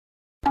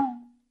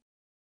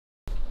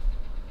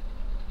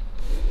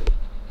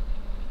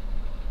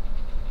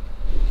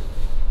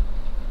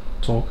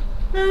Talk.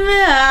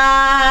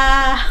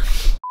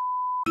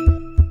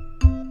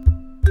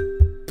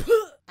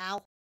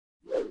 Ow.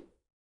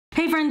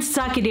 Hey friends, it's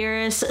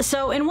Akidearest.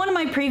 So in one of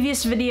my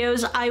previous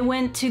videos, I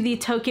went to the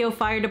Tokyo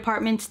Fire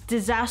Department's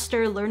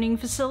disaster learning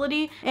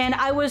facility, and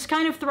I was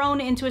kind of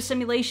thrown into a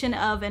simulation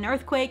of an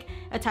earthquake,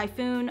 a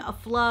typhoon, a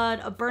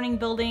flood, a burning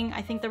building.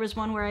 I think there was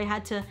one where I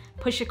had to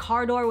push a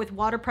car door with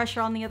water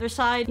pressure on the other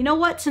side. You know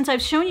what? Since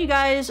I've shown you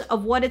guys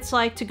of what it's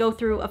like to go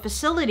through a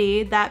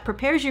facility that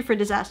prepares you for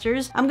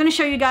disasters, I'm gonna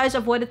show you guys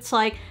of what it's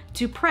like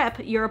to prep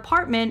your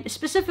apartment,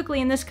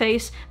 specifically in this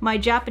case, my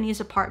Japanese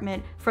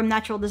apartment, from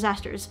natural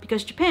disasters,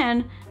 because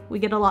Japan, we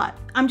get a lot.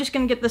 I'm just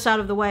gonna get this out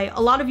of the way.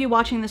 A lot of you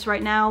watching this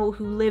right now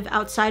who live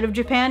outside of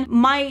Japan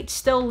might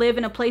still live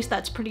in a place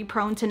that's pretty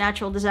prone to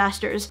natural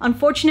disasters.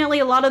 Unfortunately,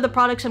 a lot of the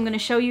products I'm gonna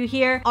show you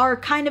here are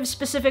kind of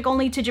specific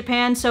only to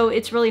Japan, so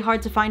it's really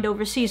hard to find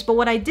overseas. But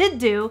what I did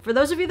do, for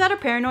those of you that are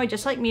paranoid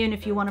just like me, and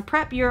if you wanna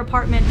prep your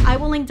apartment, I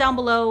will link down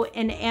below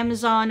an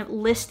Amazon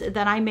list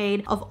that I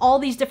made of all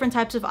these different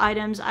types of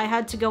items. I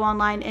had to go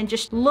online and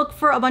just look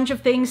for a bunch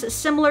of things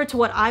similar to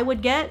what I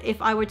would get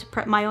if I were to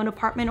prep my own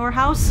apartment or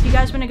house. If you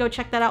guys wanna go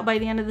check that out by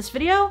the end of this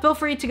video, feel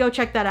free to go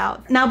check that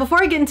out. Now,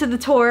 before I get into the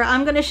tour,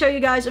 I'm gonna show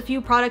you guys a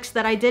few products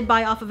that I did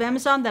buy off of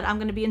Amazon that I'm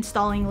gonna be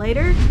installing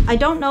later. I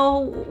don't know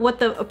what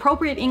the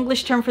appropriate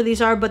English term for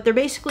these are, but they're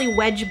basically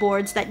wedge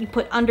boards that you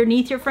put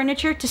underneath your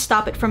furniture to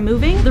stop it from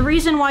moving. The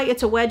reason why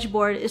it's a wedge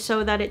board is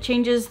so that it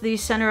changes the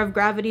center of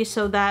gravity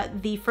so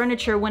that the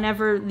furniture,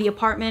 whenever the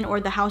apartment or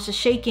the house is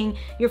shaking,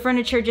 your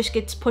furniture just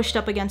gets pushed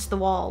up against the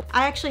wall.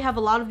 I actually have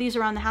a lot of these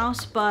around the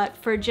house, but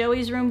for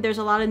Joey's room, there's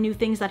a lot of new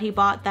things that he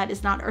bought that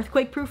is not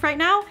earthquake proof right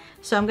now,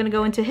 so I'm gonna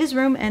go into his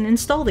room and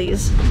install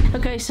these.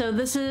 Okay, so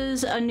this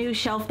is a new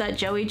shelf that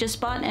Joey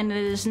just bought, and it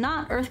is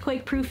not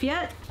earthquake proof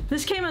yet.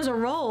 This came as a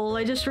roll,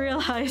 I just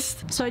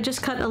realized. So I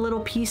just cut a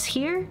little piece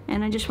here,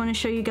 and I just want to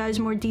show you guys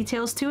more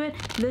details to it.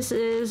 This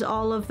is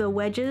all of the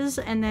wedges,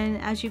 and then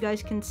as you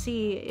guys can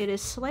see, it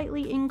is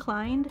slightly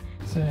inclined.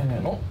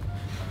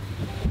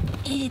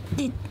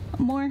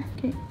 More.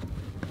 Okay.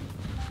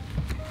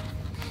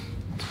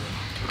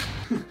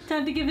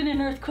 Time to give it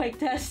an earthquake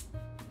test.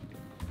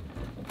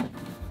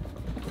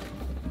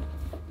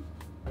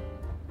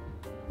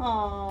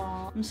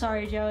 Aww, I'm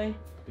sorry, Joey.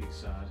 Big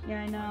sad.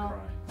 Yeah, I know.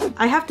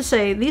 I have to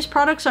say, these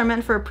products are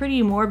meant for a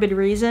pretty morbid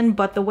reason,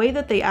 but the way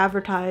that they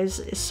advertise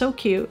is so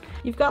cute.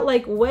 You've got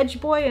like Wedge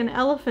Boy and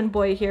Elephant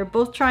Boy here,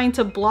 both trying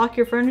to block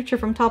your furniture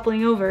from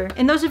toppling over.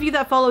 And those of you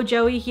that follow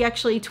Joey, he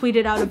actually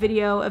tweeted out a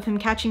video of him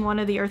catching one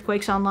of the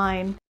earthquakes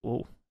online.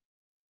 Whoa.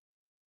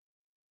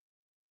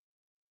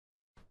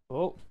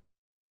 Oh.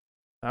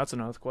 That's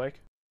an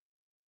earthquake.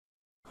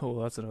 Oh,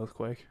 that's an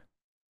earthquake.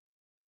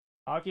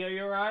 Aki, are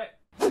you alright?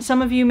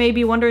 Some of you may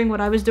be wondering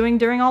what I was doing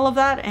during all of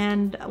that,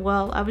 and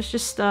well, I was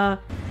just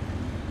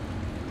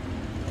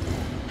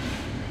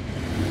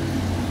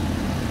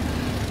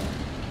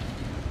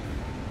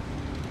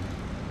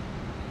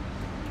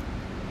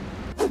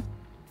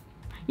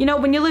you know,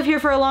 when you live here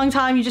for a long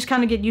time, you just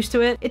kind of get used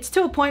to it. It's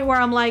to a point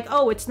where I'm like,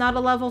 oh, it's not a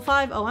level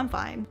 5. Oh, I'm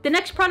fine. The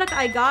next product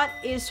I got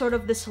is sort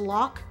of this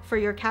lock for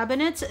your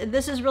cabinets.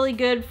 This is really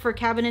good for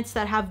cabinets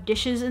that have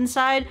dishes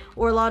inside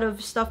or a lot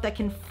of stuff that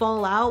can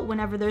fall out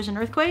whenever there's an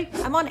earthquake.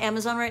 I'm on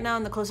Amazon right now,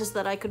 and the closest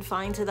that I could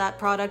find to that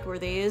product were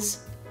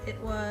these.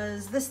 It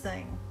was this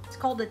thing. It's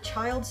called a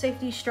child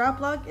safety strap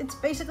lock. It's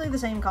basically the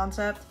same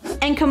concept.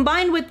 And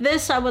combined with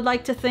this, I would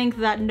like to think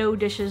that no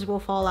dishes will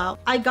fall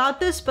out. I got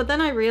this, but then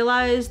I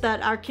realized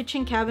that our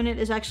kitchen cabinet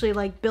is actually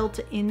like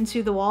built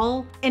into the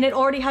wall, and it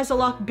already has a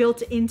lock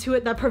built into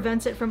it that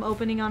prevents it from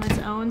opening on its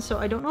own. So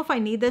I don't know if I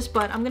need this,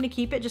 but I'm gonna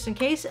keep it just in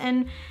case,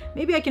 and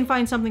maybe I can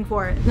find something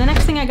for it. The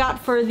next thing I got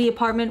for the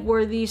apartment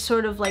were these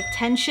sort of like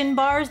tension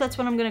bars. That's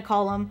what I'm gonna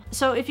call them.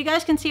 So if you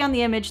guys can see on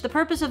the image, the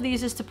purpose of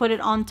these is to put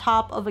it on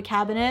top of a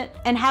cabinet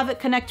and have it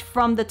connect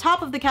from the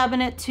top of the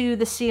cabinet to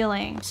the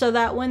ceiling, so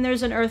that when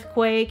there's an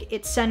earthquake,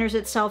 it centers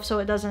itself so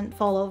it doesn't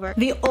fall over.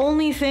 The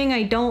only thing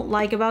I don't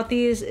like about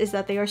these is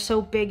that they are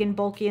so big and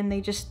bulky and they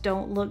just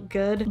don't look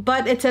good.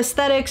 But it's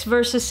aesthetics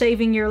versus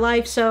saving your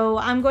life, so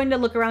I'm going to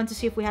look around to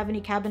see if we have any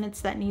cabinets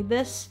that need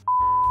this.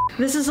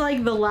 This is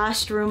like the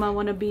last room I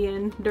want to be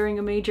in during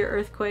a major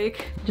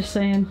earthquake. Just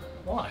saying.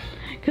 Why?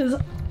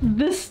 Because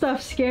this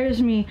stuff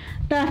scares me.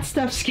 That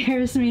stuff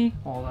scares me.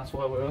 Oh, that's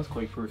why we're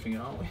earthquake proofing it,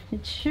 aren't we?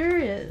 It sure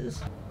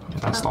is.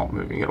 That's not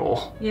moving at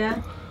all.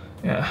 Yeah?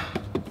 Yeah.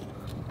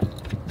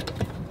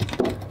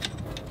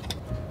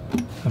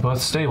 They're both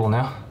stable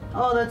now.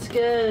 Oh, that's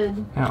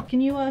good. Yeah.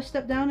 Can you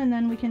step down and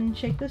then we can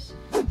shake this?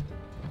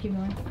 Keep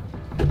going.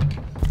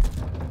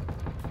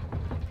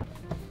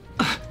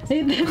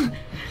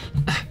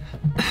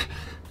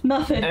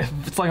 Nothing.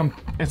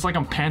 It's like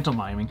I'm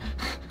pantomiming.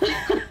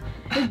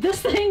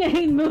 This thing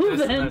ain't moving.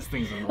 This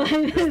thing's not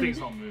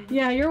moving.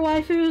 Yeah, your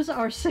waifus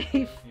are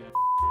safe.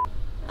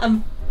 Yeah.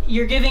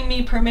 You're giving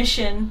me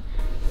permission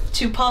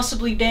to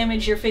possibly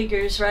damage your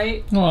figures,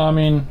 right? Well, I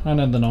mean, I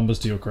know the numbers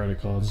to your credit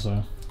card,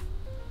 so.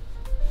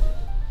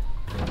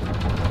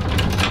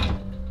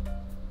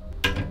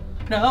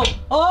 No.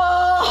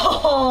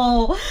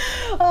 Oh!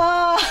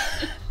 No!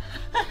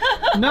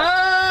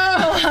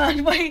 Hold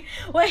on,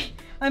 wait,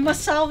 I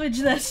must salvage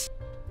this.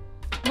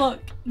 Look,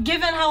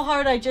 given how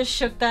hard I just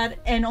shook that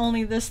and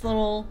only this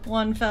little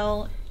one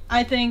fell,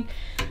 I think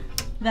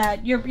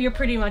that you're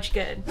pretty much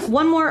good.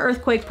 One more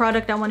earthquake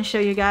product I want to show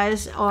you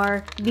guys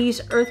are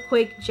these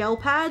earthquake gel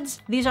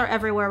pads. These are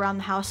everywhere around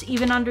the house,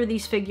 even under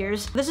these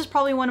figures. This is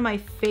probably one of my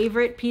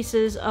favorite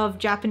pieces of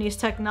Japanese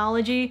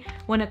technology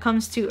when it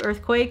comes to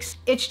earthquakes.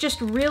 It's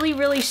just really,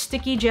 really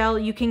sticky gel.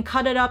 You can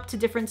cut it up to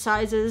different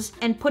sizes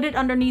and put it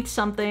underneath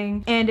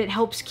something and it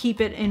helps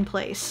keep it in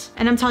place.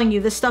 And I'm telling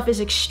you, this stuff is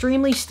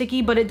extremely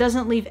sticky, but it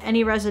doesn't leave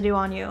any residue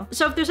on you.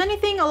 So if there's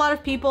anything a lot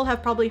of people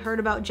have probably heard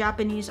about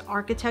Japanese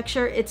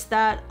architecture, it's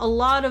that a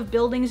lot of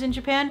buildings in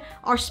Japan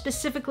are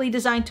specifically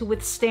designed to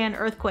withstand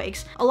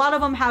earthquakes. A lot of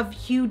them have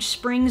huge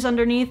springs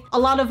underneath. A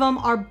lot of them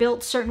are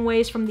built certain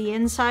ways from the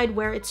inside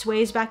where it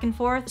sways back and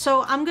forth.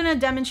 So I'm gonna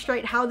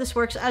demonstrate how this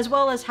works as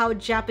well as how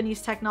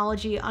Japanese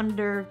technology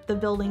under the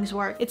buildings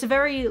work. It's a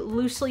very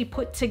loosely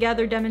put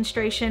together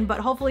demonstration, but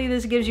hopefully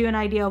this gives you an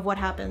idea of what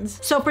happens.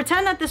 So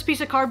pretend that this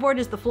piece of cardboard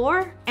is the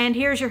floor and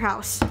here's your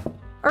house.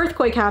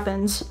 Earthquake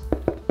happens.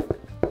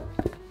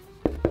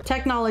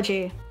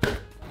 Technology.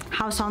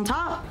 House on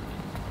top.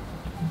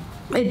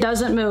 It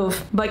doesn't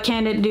move, but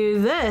can it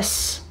do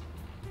this?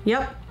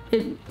 Yep,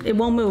 it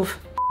won't move.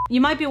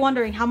 You might be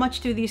wondering, how much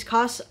do these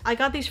cost? I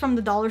got these from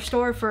the dollar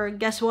store for,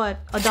 guess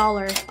what?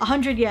 $1,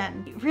 100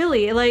 yen.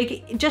 Really,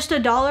 like just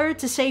 $1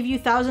 to save you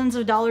thousands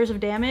of dollars of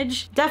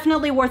damage?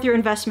 Definitely worth your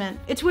investment.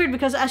 It's weird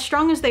because as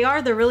strong as they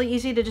are, they're really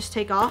easy to just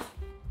take off.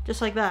 Just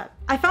like that.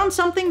 I found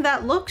something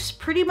that looks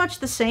pretty much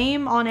the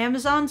same on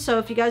Amazon, so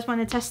if you guys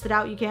want to test it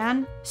out, you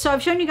can. So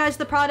I've shown you guys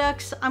the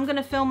products. I'm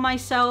gonna film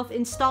myself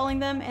installing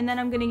them, and then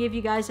I'm gonna give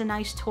you guys a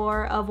nice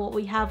tour of what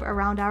we have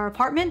around our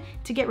apartment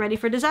to get ready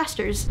for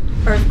disasters.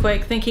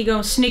 Earthquake, think he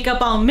gonna sneak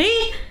up on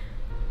me?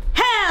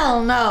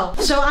 Hell no!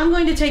 So I'm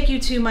going to take you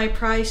to my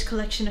prized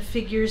collection of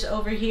figures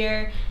over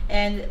here,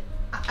 and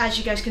as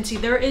you guys can see,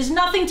 there is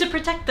nothing to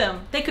protect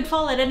them. They could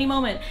fall at any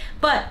moment,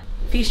 but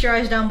feast your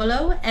eyes down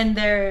below, and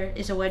there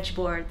is a wedge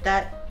board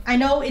that I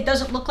know it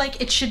doesn't look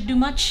like it should do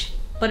much,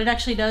 but it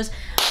actually does.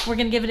 We're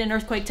gonna give it an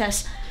earthquake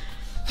test.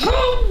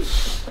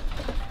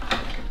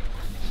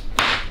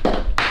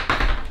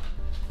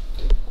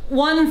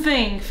 One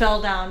thing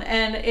fell down,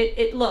 and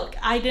it look,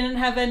 I didn't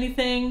have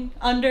anything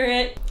under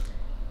it.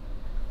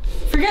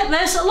 Forget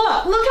this.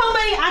 Look how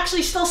many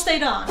actually still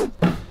stayed on.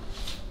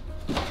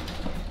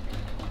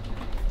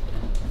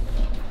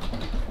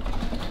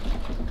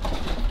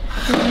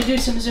 We're gonna do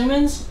some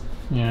zoom-ins.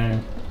 Yeah.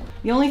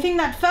 The only thing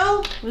that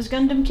fell was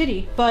Gundam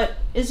Kitty, but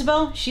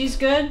Isabel, she's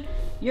good.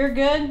 You're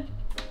good.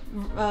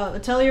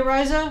 Atelier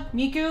Riza,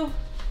 Miku,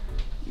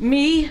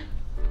 me.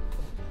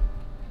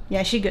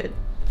 Yeah, she good.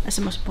 That's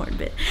the most important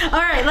bit. All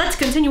right, let's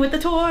continue with the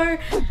tour.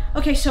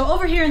 Okay, so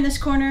over here in this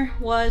corner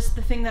was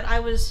the thing that I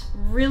was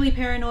really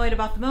paranoid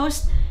about the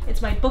most. It's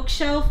my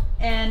bookshelf,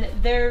 and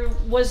there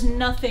was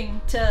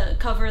nothing to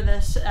cover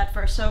this at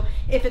first. So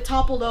if it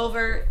toppled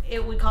over,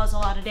 it would cause a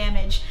lot of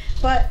damage.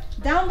 But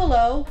down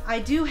below, I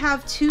do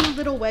have two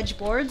little wedge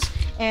boards.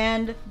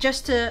 And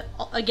just to,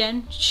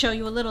 again, show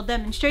you a little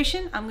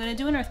demonstration, I'm gonna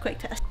do an earthquake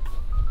test.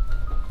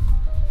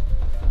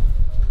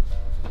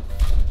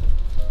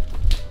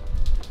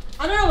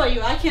 I don't know about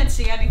you, I can't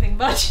see anything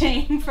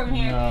budging from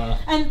here. No.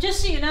 And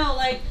just so you know,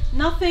 like,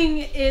 nothing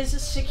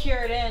is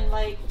secured in,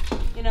 like,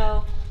 you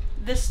know,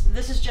 this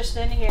is just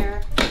in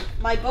here.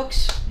 My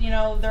books, you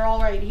know, they're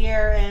all right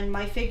here, and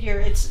my figure,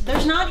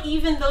 there's not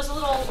even those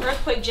little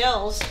earthquake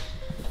gels,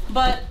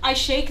 but I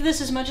shake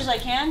this as much as I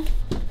can.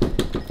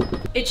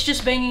 It's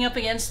just banging up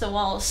against the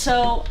wall.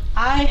 So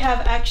I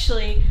have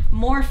actually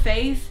more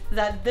faith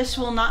that this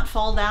will not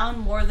fall down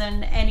more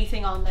than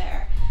anything on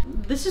there.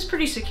 This is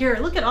pretty secure.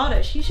 Look at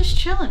Oddish. He's just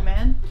chilling,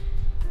 man.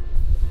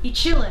 He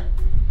chilling.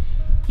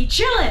 He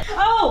chilling.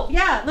 Oh,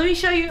 yeah. Let me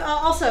show you.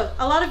 Also,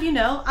 a lot of you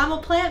know I'm a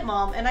plant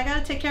mom, and I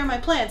gotta take care of my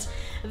plants.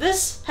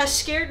 This has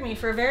scared me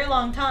for a very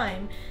long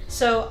time.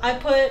 So I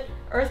put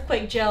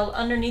earthquake gel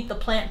underneath the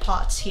plant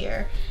pots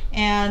here,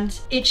 and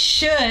it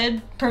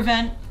should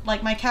prevent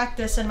like my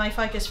cactus and my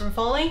ficus from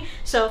falling.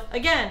 So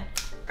again,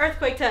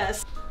 earthquake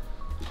test.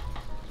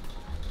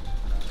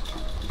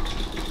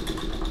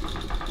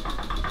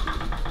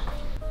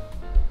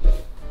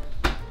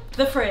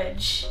 The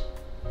fridge.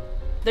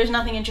 There's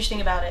nothing interesting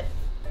about it.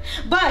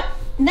 But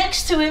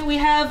next to it, we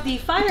have the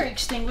fire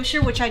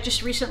extinguisher, which I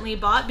just recently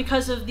bought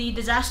because of the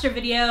disaster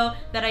video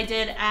that I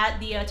did at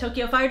the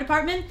Tokyo Fire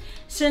Department.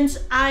 Since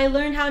I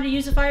learned how to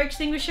use a fire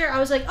extinguisher, I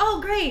was like,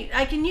 oh great,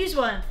 I can use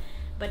one.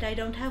 But I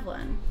don't have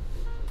one.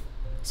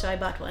 So I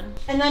bought one.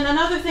 And then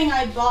another thing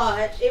I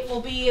bought, it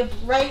will be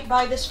right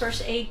by this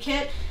first aid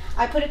kit.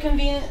 I put it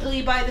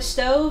conveniently by the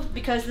stove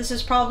because this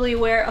is probably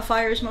where a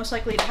fire is most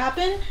likely to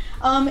happen.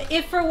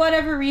 If for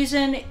whatever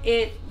reason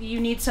you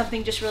need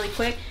something just really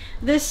quick,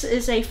 this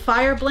is a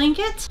fire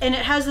blanket, and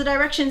it has the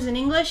directions in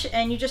English,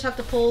 and you just have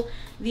to pull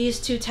these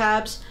two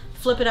tabs,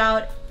 flip it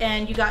out,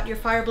 and you got your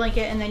fire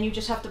blanket, and then you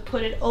just have to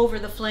put it over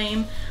the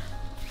flame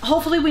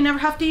hopefully we never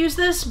have to use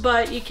this,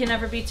 but you can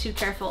never be too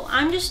careful.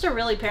 I'm just a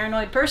really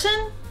paranoid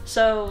person,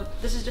 so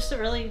this is just a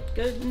really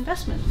good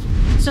investment.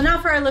 So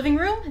now for our living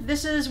room.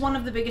 This is one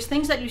of the biggest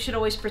things that you should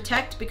always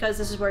protect because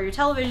this is where your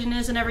television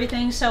is and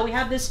everything. So we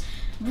have this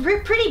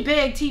pretty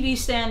big TV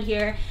stand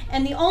here,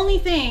 and the only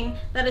thing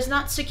that is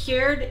not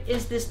secured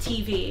is this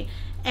TV.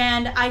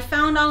 And I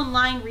found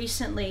online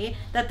recently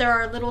that there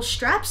are little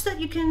straps that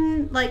you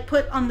can like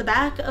put on the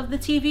back of the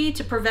TV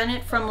to prevent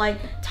it from like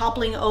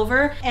toppling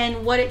over.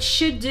 And what it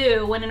should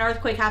do when an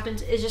earthquake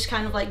happens is just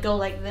kind of like go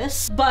like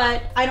this.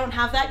 But I don't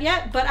have that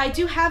yet, but I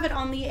do have it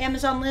on the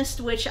Amazon list,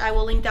 which I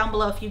will link down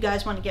below if you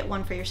guys want to get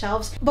one for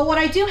yourselves. But what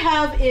I do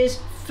have is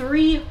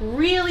 3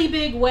 really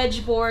big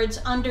wedge boards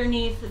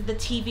underneath the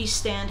TV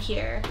stand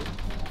here.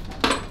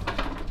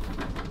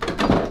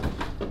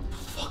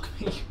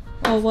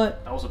 Oh,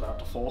 what? I was about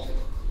to fall.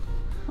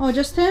 Oh,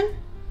 just him?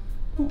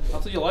 I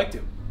thought you liked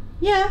him.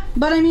 Yeah,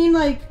 but I mean,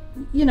 like,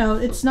 you know,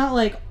 it's not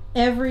like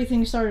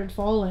everything started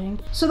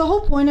falling. So the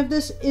whole point of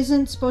this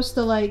isn't supposed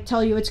to like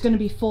tell you it's going to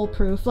be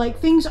foolproof. Like,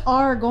 things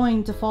are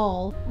going to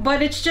fall,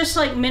 but it's just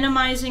like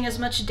minimizing as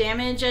much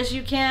damage as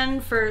you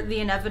can for the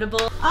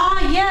inevitable.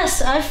 Ah,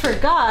 yes, I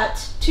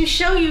forgot to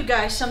show you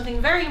guys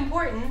something very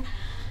important.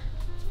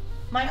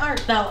 My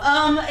art. No,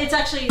 it's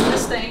actually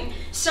this thing.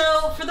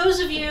 So for those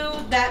of you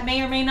that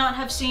may or may not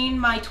have seen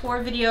my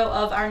tour video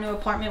of our new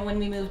apartment when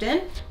we moved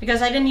in,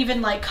 because I didn't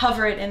even like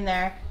cover it in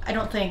there, I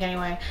don't think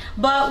anyway.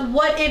 But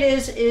what it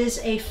is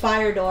a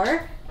fire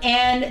door.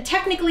 And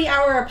technically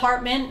our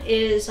apartment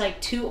is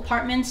like 2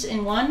 apartments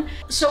in one.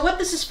 So what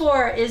this is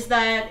for is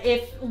that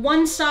if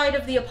one side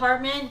of the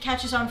apartment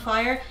catches on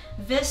fire,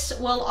 this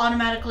will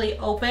automatically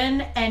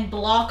open and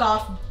block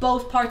off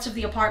both parts of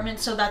the apartment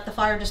so that the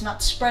fire does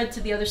not spread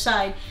to the other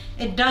side.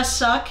 It does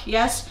suck,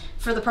 yes,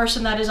 for the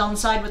person that is on the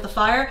side with the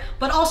fire,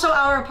 but also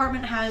our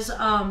apartment has,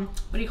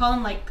 what do you call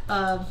them, like,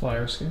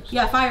 fire escapes?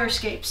 Yeah, fire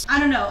escapes. I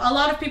don't know, a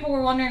lot of people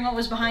were wondering what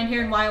was behind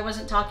here and why I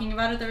wasn't talking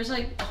about it. There was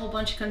like a whole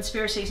bunch of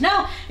conspiracies.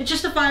 No, it's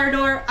just a fire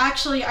door.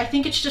 Actually, I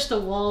think it's just a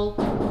wall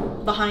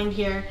behind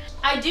here.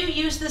 I do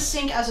use this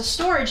sink as a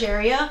storage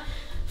area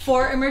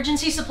for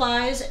emergency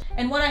supplies,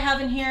 and what I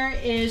have in here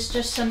is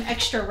just some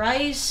extra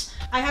rice.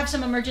 I have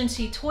some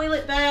emergency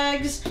toilet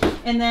bags,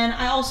 and then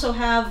I also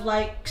have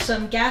like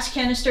some gas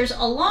canisters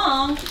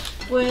along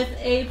with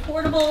a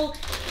portable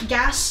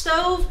gas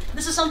stove.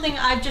 This is something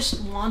I've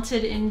just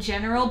wanted in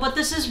general, but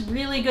this is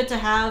really good to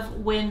have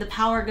when the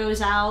power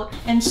goes out.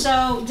 And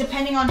so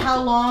depending on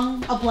how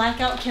long a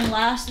blackout can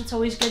last, it's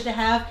always good to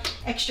have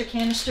extra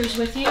canisters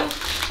with you.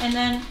 And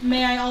then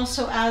may I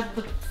also add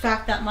the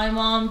fact that my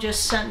mom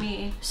just sent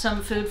me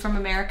some food from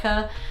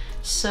America.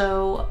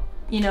 So,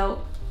 you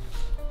know,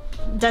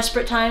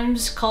 desperate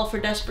times call for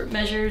desperate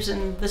measures,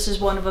 and this is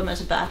one of them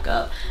as a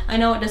backup. I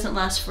know it doesn't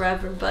last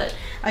forever, but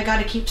I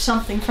gotta keep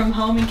something from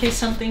home in case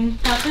something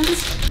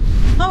happens.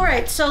 All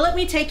right, so let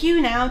me take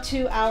you now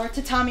to our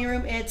tatami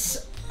room.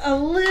 It's a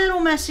little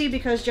messy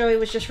because Joey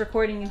was just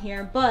recording in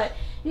here, but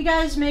you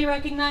guys may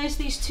recognize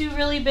these 2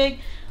 really big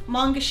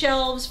manga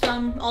shelves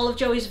from all of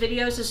Joey's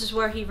videos. This is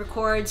where he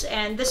records,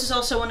 and this is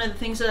also one of the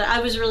things that I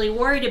was really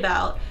worried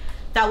about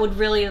that would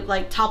really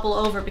like topple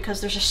over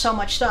because there's just so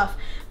much stuff.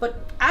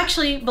 But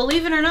actually,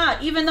 believe it or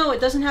not, even though it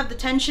doesn't have the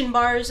tension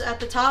bars at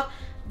the top,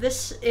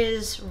 this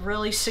is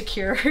really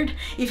secured,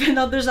 even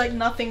though there's like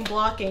nothing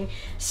blocking.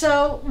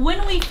 So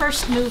when we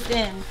first moved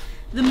in,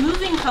 the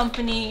moving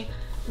company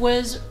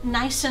was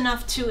nice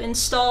enough to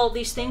install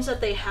these things that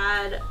they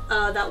had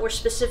that were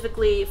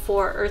specifically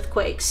for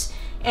earthquakes.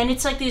 And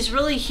it's like these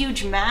really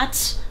huge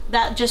mats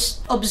that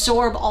just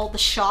absorb all the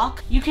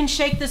shock. You can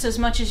shake this as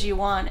much as you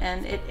want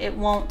and it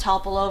won't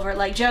topple over.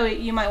 Like Joey,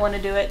 you might want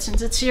to do it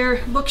since it's your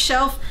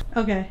bookshelf.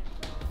 Okay.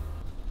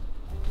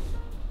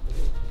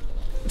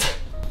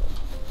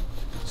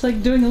 It's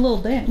like doing a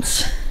little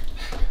dance.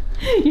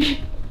 You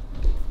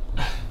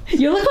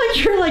look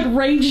like you're like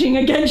raging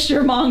against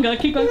your manga.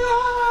 Keep going.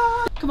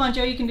 Come on,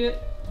 Joe, you can do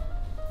it.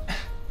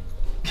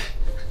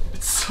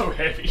 It's so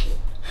heavy.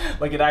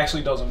 Like, it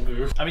actually doesn't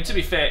move. I mean, to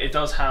be fair, it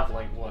does have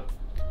like, what,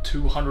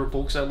 200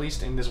 books at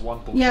least in this one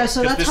book. Yeah,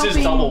 so that's this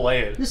is double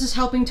layered. This is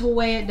helping to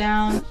weigh it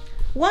down.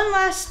 One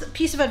last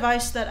piece of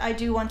advice that I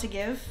do want to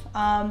give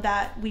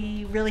that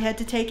we really had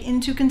to take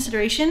into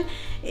consideration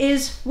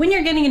is when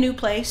you're getting a new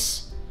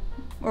place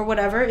or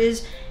whatever,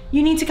 is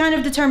you need to kind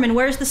of determine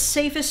where's the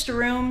safest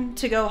room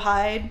to go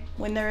hide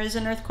when there is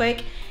an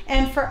earthquake.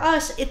 And for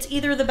us, it's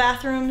either the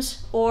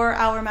bathrooms or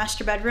our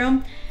master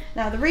bedroom.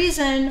 Now, the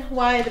reason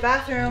why the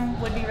bathroom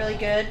would be really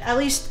good, at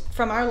least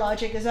from our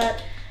logic, is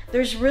that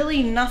there's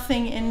really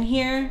nothing in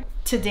here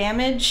to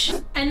damage.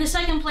 And the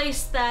second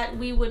place that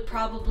we would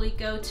probably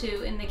go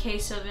to in the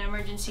case of an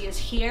emergency is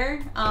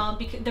here.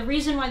 Because the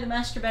reason why the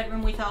master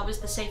bedroom we thought was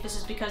the safest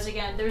is because,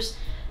 again, there's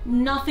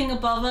nothing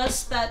above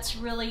us that's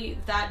really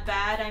that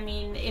bad. I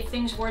mean, if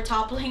things were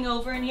toppling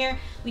over in here,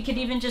 we could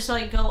even just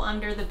like go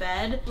under the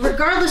bed.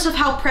 Regardless of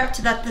how prepped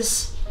that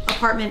this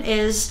apartment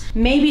is,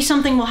 maybe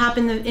something will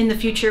happen in the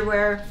future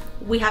where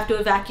we have to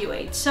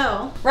evacuate.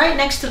 So right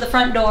next to the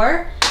front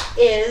door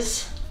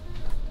is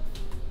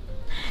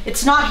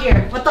It's not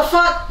here. What the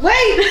fuck?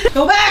 Wait!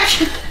 Go back!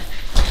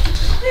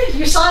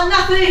 You saw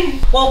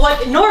nothing! Well,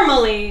 what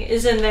normally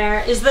is in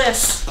there is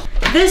this.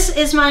 This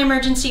is my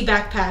emergency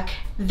backpack.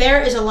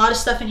 There is a lot of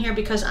stuff in here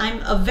because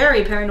I'm a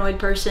very paranoid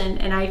person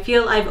and I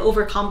feel I've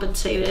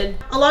overcompensated.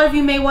 A lot of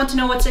you may want to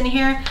know what's in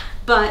here,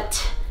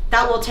 but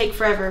that will take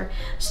forever.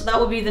 So that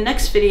will be the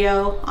next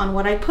video on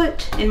what I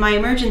put in my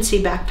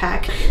emergency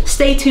backpack.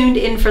 Stay tuned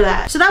in for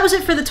that. So that was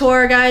it for the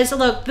tour, guys.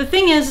 Look, the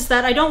thing is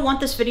that I don't want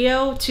this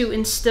video to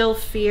instill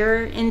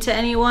fear into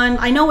anyone.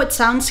 I know it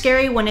sounds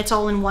scary when it's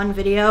all in one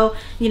video,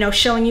 you know,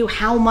 showing you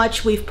how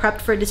much we've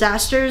prepped for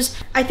disasters.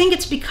 I think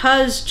it's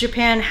because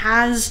Japan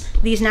has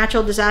these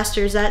natural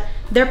disasters that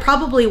they're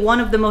probably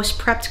one of the most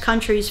prepped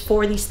countries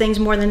for these things,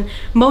 more than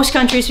most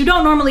countries who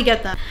don't normally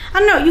get them. I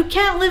don't know, you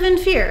can't live in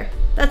fear.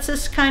 That's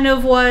just kind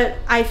of what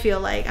I feel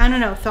like. I don't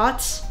know,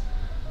 thoughts?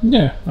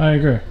 Yeah, I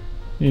agree.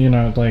 You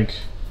know, like,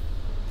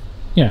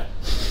 yeah.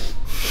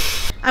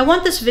 I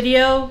want this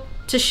video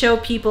to show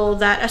people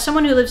that as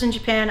someone who lives in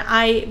Japan,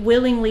 I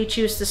willingly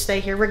choose to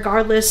stay here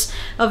regardless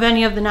of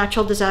any of the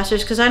natural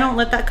disasters, because I don't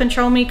let that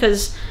control me,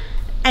 because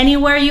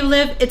anywhere you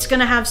live, it's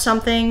gonna have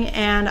something,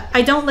 and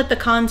I don't let the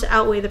cons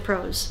outweigh the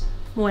pros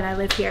when I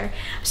live here.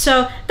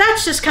 So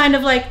that's just kind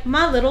of like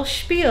my little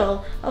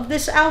spiel of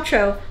this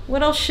outro.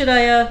 What else should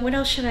I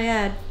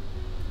add?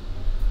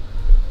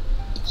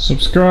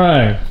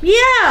 Subscribe.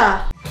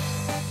 Yeah!